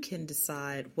you can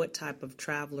decide what type of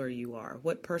traveler you are,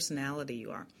 what personality you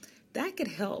are. That could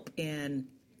help in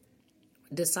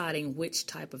deciding which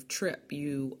type of trip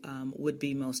you would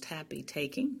be most happy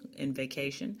taking in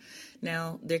vacation.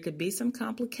 Now, there could be some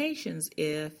complications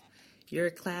if you're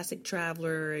a classic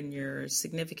traveler and your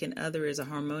significant other is a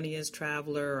harmonious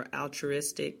traveler or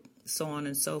altruistic, so on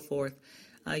and so forth.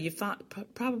 You're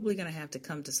probably going to have to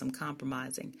come to some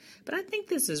compromising. But I think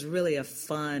this is really a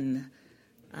fun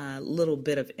little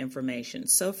bit of information.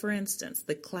 So, for instance,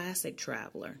 the classic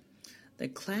traveler. The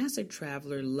classic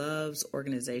traveler loves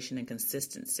organization and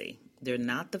consistency. They're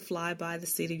not the fly by the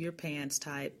seat of your pants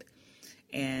type.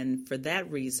 And for that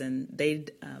reason,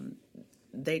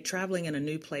 they traveling in a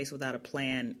new place without a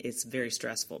plan is very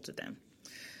stressful to them.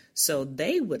 So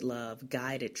they would love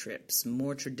guided trips,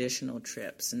 more traditional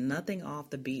trips, nothing off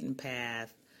the beaten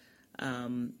path.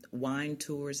 Wine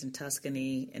tours in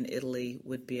Tuscany and Italy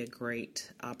would be a great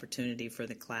opportunity for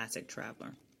the classic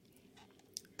traveler.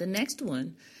 The next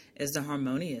one is the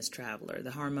harmonious traveler.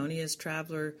 The harmonious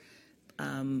traveler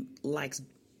likes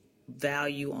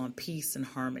value on peace and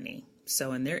harmony.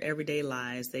 So in their everyday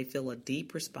lives, they feel a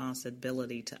deep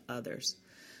responsibility to others.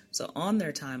 So on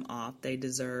their time off, they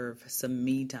deserve some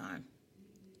me time.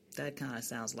 That kind of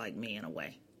sounds like me in a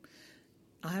way.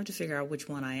 I'll have to figure out which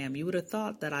one I am. You would have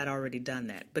thought that I'd already done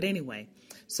that. But anyway,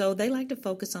 so they like to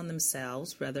focus on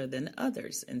themselves rather than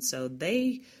others. And so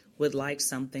they would like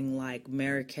something like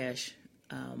Marrakesh,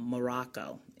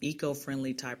 Morocco,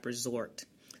 eco-friendly type resort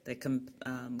that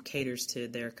caters to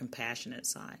their compassionate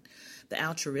side. The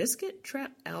altruistic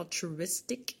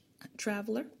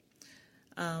traveler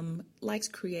likes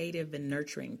creative and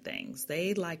nurturing things.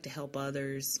 They like to help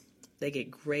others. They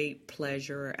get great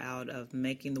pleasure out of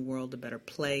making the world a better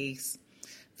place,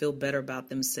 feel better about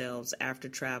themselves after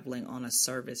traveling on a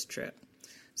service trip.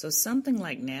 So something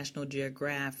like National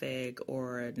Geographic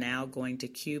or now going to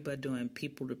Cuba, doing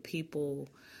people to people,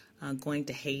 going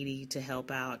to Haiti to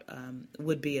help out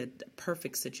would be a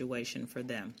perfect situation for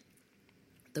them.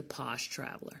 The posh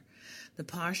traveler. The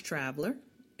posh traveler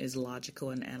is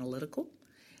logical and analytical.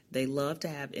 They love to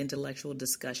have intellectual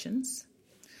discussions,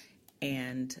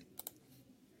 and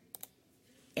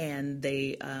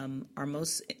they are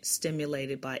most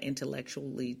stimulated by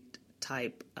intellectually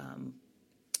type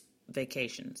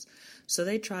vacations. So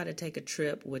they try to take a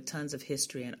trip with tons of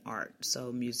history and art,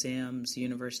 so museums,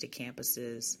 university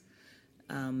campuses,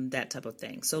 that type of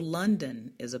thing. So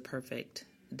London is a perfect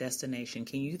destination.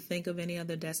 Can you think of any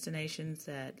other destinations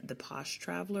that the posh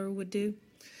traveler would do?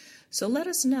 So let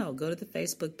us know. Go to the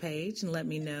Facebook page and let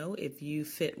me know if you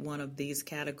fit one of these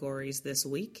categories this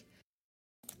week.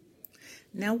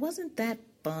 Now, wasn't that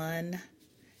fun?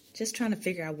 Just trying to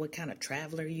figure out what kind of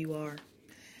traveler you are.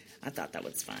 I thought that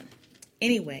was fun.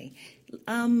 Anyway,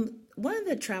 one of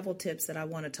the travel tips that I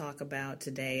want to talk about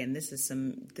today, and this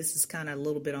is kind of a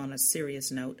little bit on a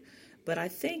serious note, but I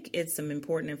think it's some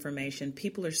important information.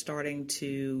 People are starting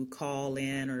to call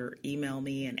in or email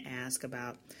me and ask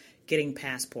about getting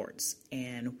passports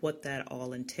and what that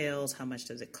all entails, how much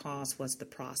does it cost, what's the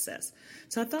process.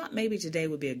 So I thought maybe today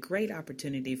would be a great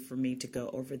opportunity for me to go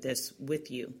over this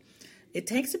with you. It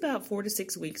takes about 4 to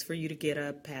 6 weeks for you to get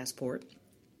a passport.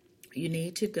 You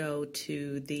need to go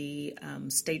to the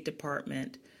State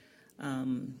Department,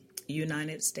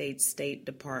 United States State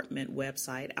Department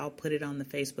website. I'll put it on the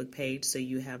Facebook page so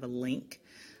you have a link.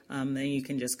 Then you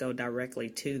can just go directly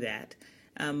to that.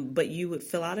 But you would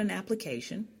fill out an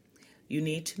application. You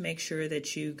need to make sure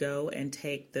that you go and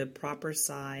take the proper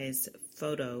size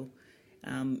photo.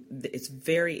 It's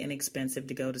very inexpensive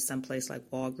to go to some place like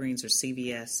Walgreens or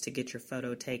CVS to get your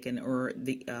photo taken, or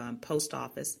the post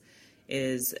office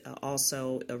is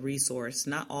also a resource.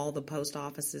 Not all the post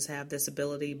offices have this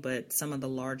ability, but some of the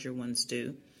larger ones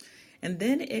do. And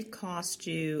then it costs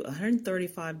you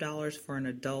 $135 for an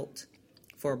adult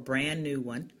for a brand new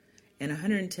one, and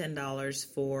 $110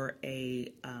 for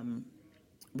a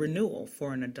renewal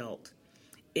for an adult.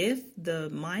 If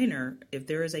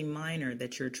there is a minor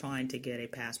that you're trying to get a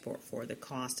passport for, the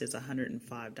cost is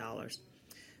 $105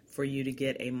 for you to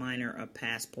get a minor a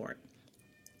passport.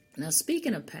 Now,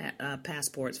 speaking of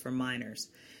passports for minors,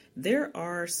 there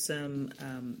are some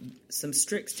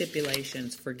strict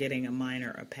stipulations for getting a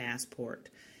minor a passport.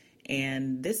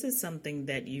 And this is something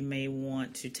that you may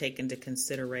want to take into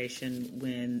consideration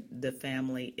when the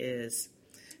family is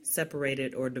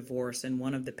separated or divorced and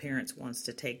one of the parents wants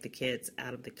to take the kids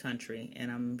out of the country, and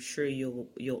I'm sure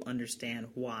you'll understand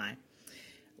why.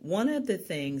 One of the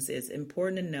things is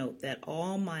important to note that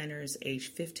all minors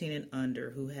age 15 and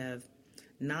under who have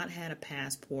not had a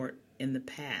passport in the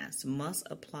past must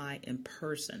apply in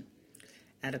person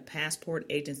at a passport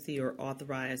agency or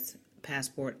authorized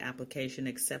passport application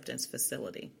acceptance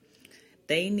facility.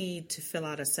 They need to fill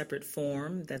out a separate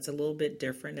form that's a little bit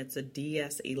different. It's a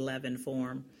DS-11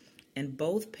 form, and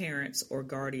both parents or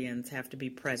guardians have to be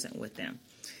present with them.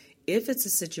 If it's a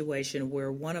situation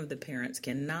where one of the parents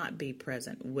cannot be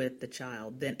present with the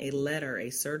child, then a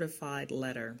certified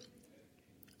letter,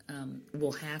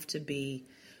 will have to be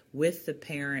with the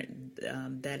parent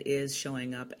that is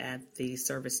showing up at the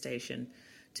service station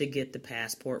to get the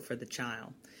passport for the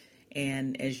child.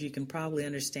 And as you can probably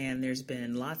understand, there's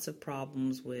been lots of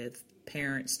problems with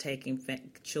parents taking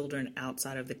children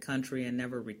outside of the country and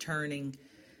never returning.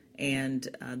 And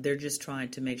they're just trying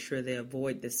to make sure they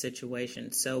avoid this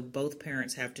situation. So both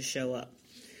parents have to show up.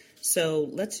 So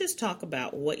let's just talk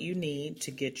about what you need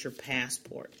to get your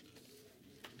passport.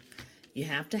 You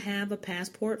have to have a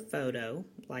passport photo,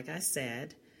 like I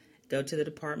said. Go to the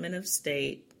Department of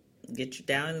State,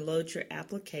 download your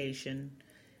application.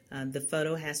 The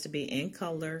photo has to be in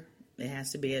color. It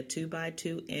has to be a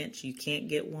 2x2 inch. You can't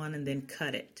get one and then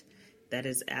cut it. That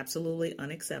is absolutely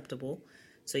unacceptable.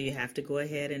 So you have to go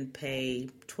ahead and pay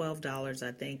 $12,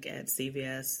 I think, at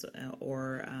CVS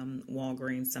or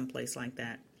Walgreens, someplace like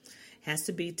that. Has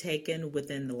to be taken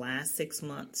within the last 6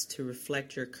 months to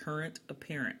reflect your current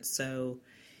appearance. So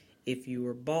if you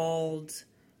were bald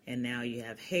and now you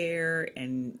have hair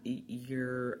and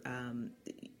you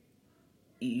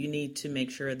need to make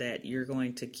sure that you're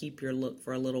going to keep your look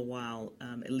for a little while,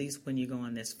 at least when you go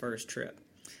on this first trip.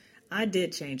 I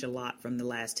did change a lot from the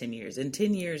last 10 years, and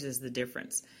 10 years is the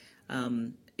difference,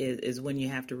 is when you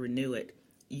have to renew it.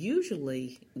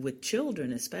 Usually with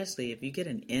children, especially if you get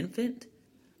an infant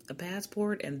a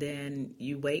passport and then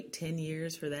you wait 10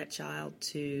 years for that child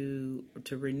to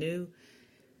renew,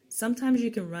 sometimes you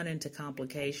can run into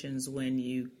complications when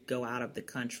you go out of the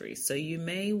country. So you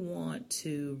may want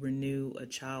to renew a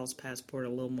child's passport a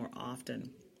little more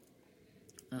often.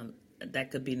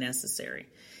 That could be necessary.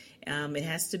 It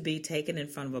has to be taken in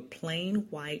front of a plain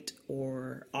white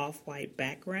or off-white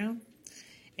background.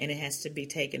 and it has to be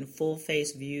taken full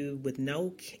face view with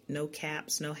no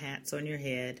caps, no hats on your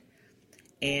head.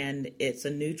 And it's a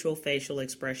neutral facial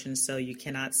expression, so you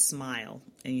cannot smile.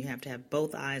 And you have to have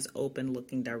both eyes open,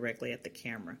 looking directly at the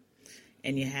camera.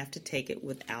 And you have to take it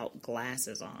without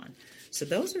glasses on. So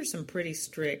those are some pretty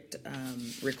strict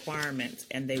requirements,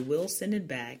 and they will send it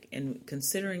back. And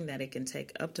considering that it can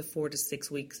take up to 4 to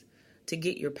 6 weeks to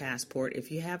get your passport,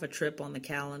 if you have a trip on the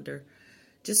calendar,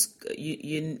 just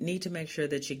you need to make sure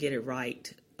that you get it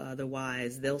right.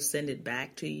 Otherwise, they'll send it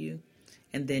back to you,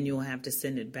 and then you'll have to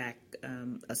send it back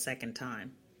a second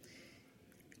time.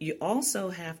 You also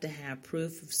have to have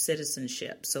proof of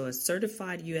citizenship. So a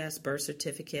certified U.S. birth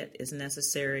certificate is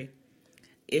necessary,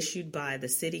 issued by the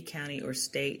city, county, or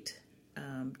state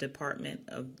department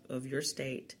of your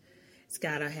state. It's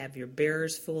got to have your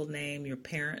bearer's full name, your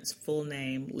parents' full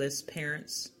name, list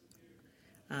parents,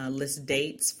 list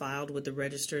dates filed with the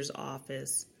registrar's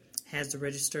office, has the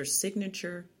registrar's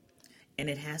signature, and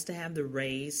it has to have the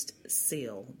raised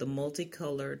seal, the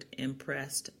multicolored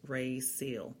impressed raised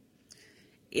seal.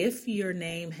 If your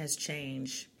name has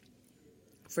changed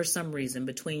for some reason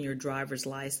between your driver's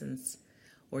license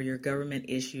or your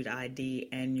government-issued ID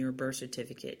and your birth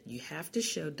certificate, you have to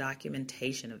show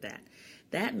documentation of that.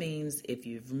 That means if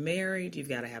you've married, you've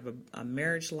got to have a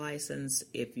marriage license.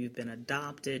 If you've been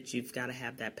adopted, you've got to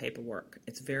have that paperwork.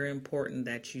 It's very important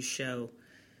that you show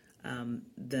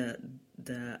the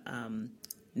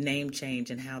name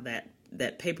change and how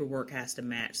that paperwork has to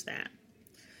match that.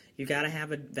 You got to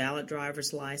have a valid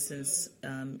driver's license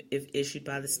if issued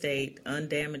by the state,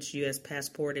 undamaged U.S.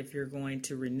 passport if you're going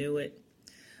to renew it,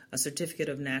 a certificate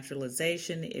of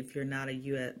naturalization if you're not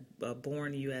a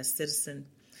born U.S. citizen,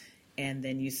 and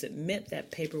then you submit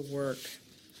that paperwork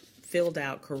filled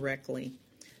out correctly.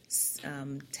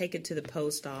 Take it to the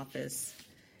post office.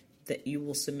 That you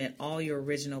will submit all your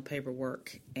original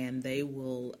paperwork, and they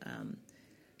will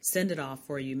send it off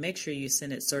for you. Make sure you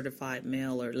send it certified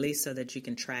mail, or at least so that you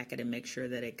can track it and make sure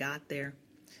that it got there.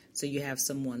 So you have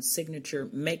someone's signature.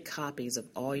 Make copies of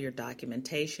all your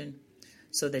documentation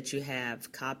so that you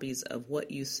have copies of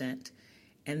what you sent.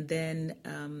 And then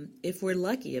if we're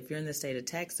lucky, if you're in the state of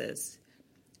Texas,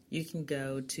 you can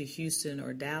go to Houston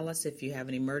or Dallas if you have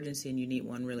an emergency and you need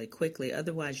one really quickly.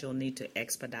 Otherwise, you'll need to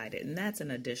expedite it, and that's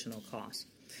an additional cost.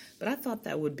 But I thought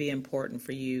that would be important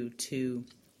for you to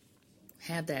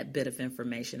have that bit of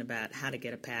information about how to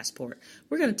get a passport.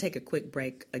 We're going to take a quick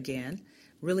break again,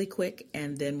 really quick,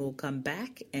 and then we'll come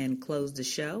back and close the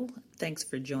show. Thanks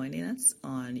for joining us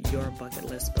on Your Bucket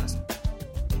List Buster.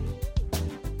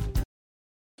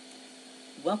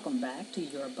 Welcome back to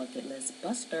Your Bucket List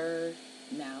Buster.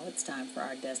 Now it's time for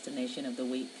our destination of the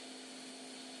week.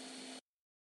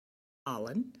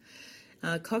 Holland.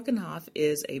 Keukenhof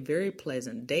is a very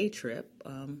pleasant day trip,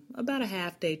 about a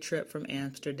half-day trip from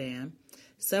Amsterdam.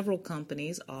 Several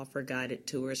companies offer guided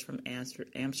tours from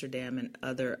Amsterdam and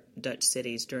other Dutch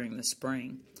cities during the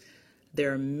spring.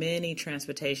 There are many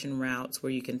transportation routes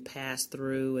where you can pass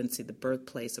through and see the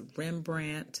birthplace of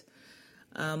Rembrandt.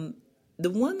 The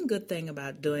one good thing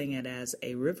about doing it as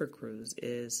a river cruise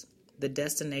is the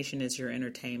destination is your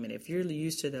entertainment. If you're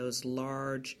used to those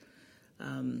large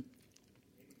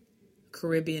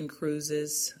Caribbean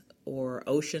cruises or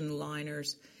ocean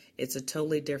liners, it's a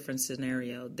totally different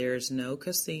scenario. There's no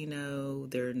casino,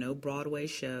 there are no Broadway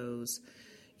shows.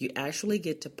 You actually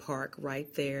get to park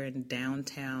right there in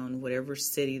downtown, whatever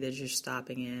city that you're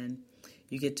stopping in.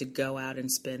 You get to go out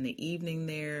and spend the evening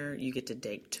there. You get to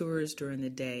take tours during the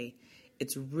day.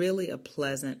 It's really a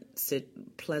pleasant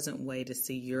way to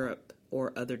see Europe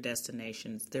or other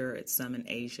destinations. There are some in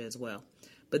Asia as well.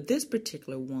 But this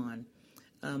particular one,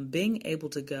 being able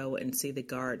to go and see the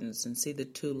gardens and see the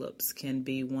tulips can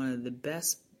be one of the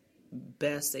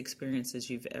best experiences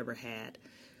you've ever had.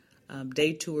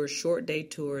 Day tours, short day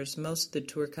tours. Most of the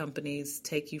tour companies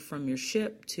take you from your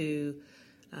ship to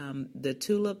the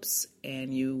tulips,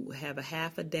 and you have a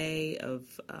half a day of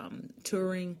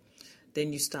touring.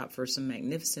 Then you stop for some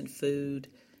magnificent food,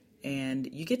 and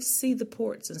you get to see the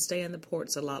ports and stay in the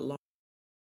ports a lot longer.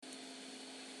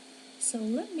 So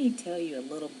let me tell you a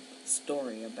little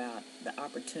story about the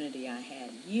opportunity I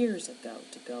had years ago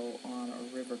to go on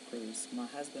a river cruise. My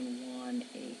husband won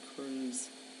a cruise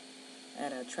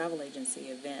at a travel agency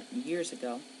event years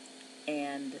ago,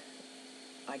 and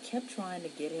I kept trying to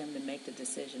get him to make the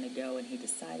decision to go, and he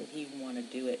decided he would want to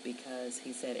do it because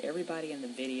he said everybody in the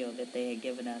video that they had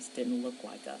given us didn't look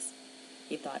like us.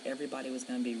 He thought everybody was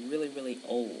going to be really, really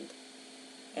old.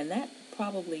 And that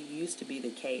probably used to be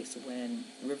the case when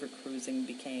river cruising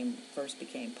first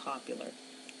became popular.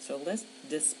 So let's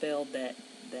dispel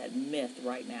that myth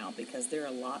right now, because there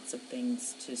are lots of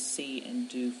things to see and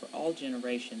do for all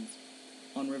generations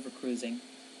on river cruising.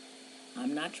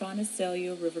 I'm not trying to sell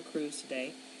you a river cruise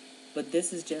today, but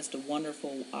this is just a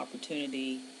wonderful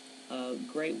opportunity, a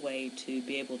great way to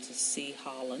be able to see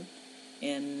Holland.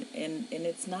 And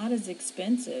it's not as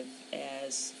expensive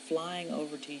as flying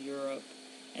over to Europe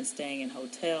and staying in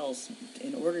hotels.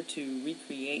 In order to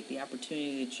recreate the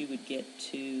opportunity that you would get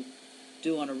to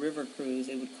do on a river cruise,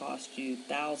 it would cost you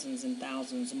thousands and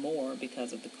thousands more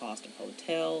because of the cost of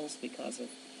hotels, because of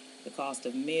the cost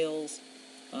of meals.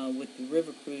 With the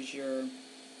river cruise, your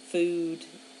food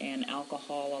and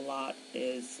alcohol a lot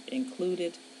is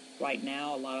included. Right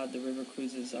now, a lot of the river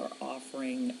cruises are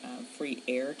offering free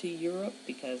air to Europe,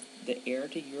 because the air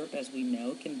to Europe, as we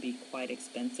know, can be quite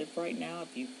expensive right now.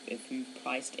 If you've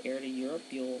priced air to Europe,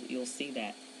 you'll see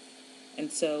that.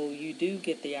 And so you do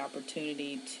get the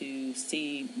opportunity to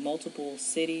see multiple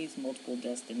cities, multiple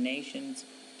destinations,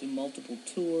 do multiple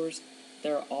tours.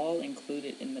 They're all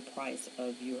included in the price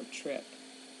of your trip.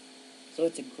 So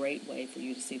it's a great way for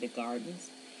you to see the gardens.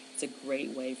 It's a great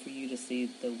way for you to see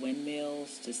the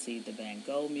windmills, to see the Van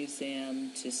Gogh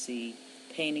Museum, to see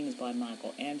paintings by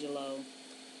Michelangelo,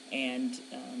 and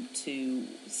to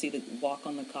walk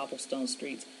on the cobblestone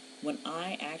streets. When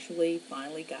I actually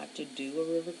finally got to do a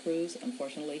river cruise,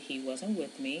 unfortunately he wasn't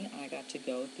with me. I got to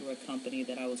go through a company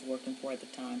that I was working for at the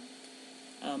time.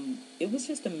 It was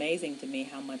just amazing to me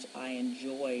how much I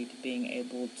enjoyed being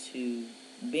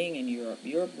in Europe.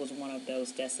 Europe was one of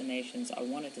those destinations I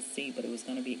wanted to see, but it was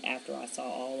going to be after I saw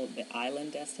all of the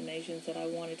island destinations that I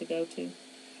wanted to go to.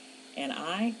 And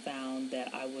I found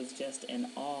that I was just in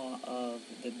awe of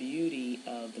the beauty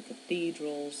of the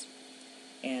cathedrals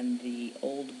and the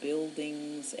old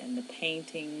buildings and the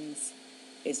paintings.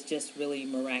 It's just really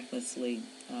miraculously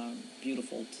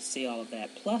beautiful to see all of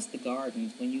that. Plus the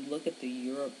gardens. When you look at the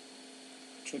Europe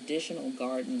traditional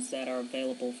gardens that are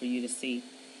available for you to see,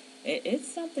 it's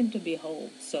something to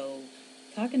behold. So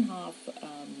Keukenhof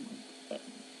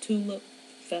Tulip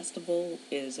Festival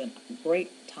is a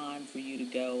great time for you to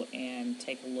go and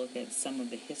take a look at some of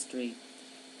the history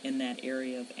in that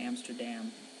area of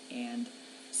Amsterdam. And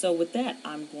so with that,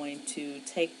 I'm going to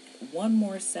take one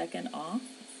more second off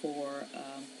for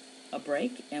a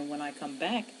break. And when I come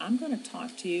back, I'm going to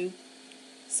talk to you,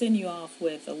 send you off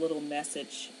with a little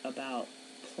message about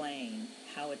playing,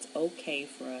 how it's okay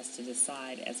for us to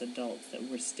decide as adults that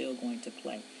we're still going to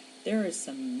play. There is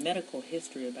some medical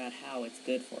history about how it's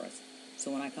good for us.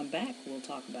 So when I come back, we'll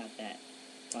talk about that.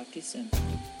 Talk to you soon.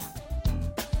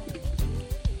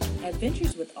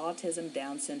 Adventures with Autism,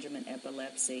 Down Syndrome, and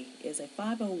Epilepsy is a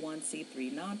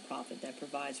 501c3 nonprofit that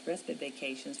provides respite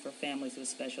vacations for families with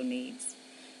special needs.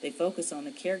 They focus on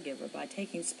the caregiver by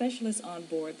taking specialists on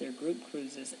board their group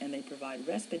cruises, and they provide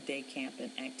respite day camp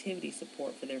and activity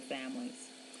support for their families.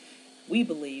 We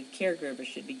believe caregivers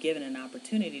should be given an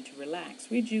opportunity to relax,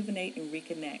 rejuvenate, and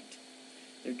reconnect.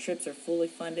 Their trips are fully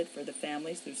funded for the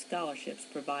families through scholarships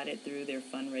provided through their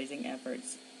fundraising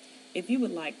efforts. If you would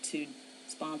like to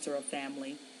sponsor a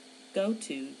family, go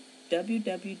to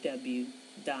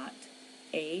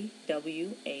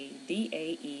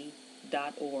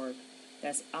www.awadae.org.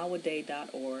 That's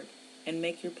awadae.org, and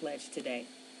make your pledge today.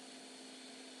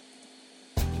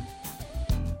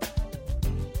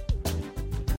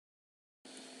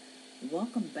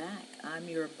 Welcome back. I'm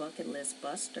your bucket list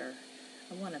buster.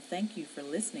 I want to thank you for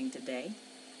listening today.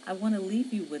 I want to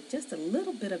leave you with just a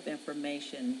little bit of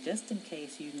information just in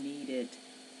case you needed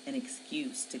an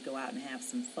excuse to go out and have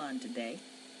some fun today.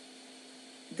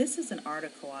 This is an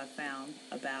article I found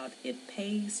about It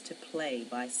Pays to Play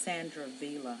by Sandra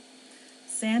Vila.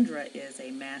 Sandra is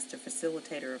a master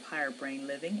facilitator of higher brain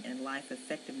living and life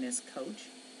effectiveness coach.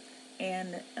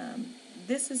 And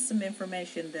this is some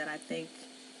information that I think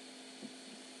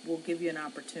will give you an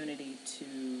opportunity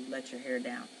to let your hair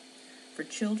down. For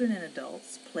children and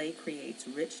adults, play creates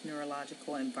rich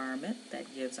neurological environment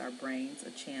that gives our brains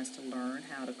a chance to learn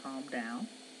how to calm down.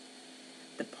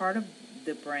 The part of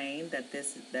the brain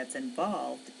that's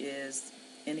involved is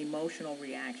an emotional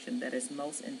reaction that is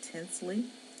most intensely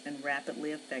and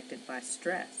rapidly affected by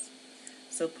stress.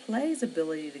 So play's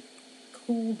ability to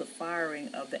cool the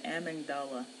firing of the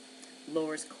amygdala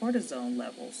lowers cortisol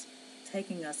levels,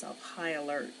 taking us off high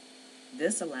alert.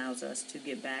 This allows us to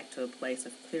get back to a place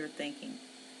of clear thinking,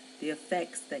 the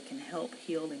effects that can help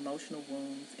heal emotional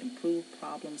wounds, improve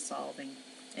problem solving,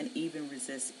 and even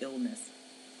resist illness.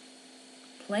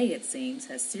 Play, it seems,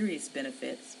 has serious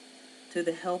benefits to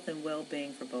the health and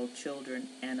well-being for both children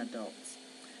and adults.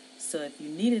 So if you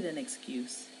needed an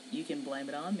excuse, you can blame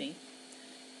it on me.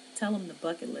 tell them the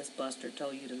bucket list buster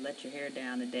told you to let your hair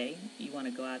down today. You want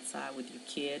to go outside with your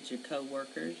kids, your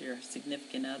co-workers, your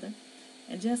significant other,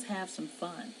 and just have some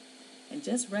fun. And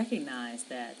just recognize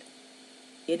that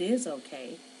it is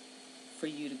okay for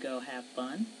you to go have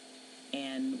fun.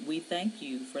 And we thank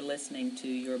you for listening to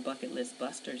your Bucket List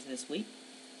Busters this week.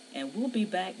 And we'll be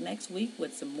back next week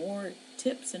with some more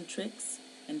tips and tricks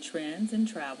and trends in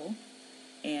travel.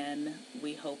 And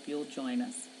we hope you'll join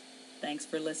us. Thanks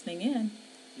for listening in.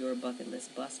 Your Bucket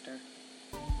List Buster.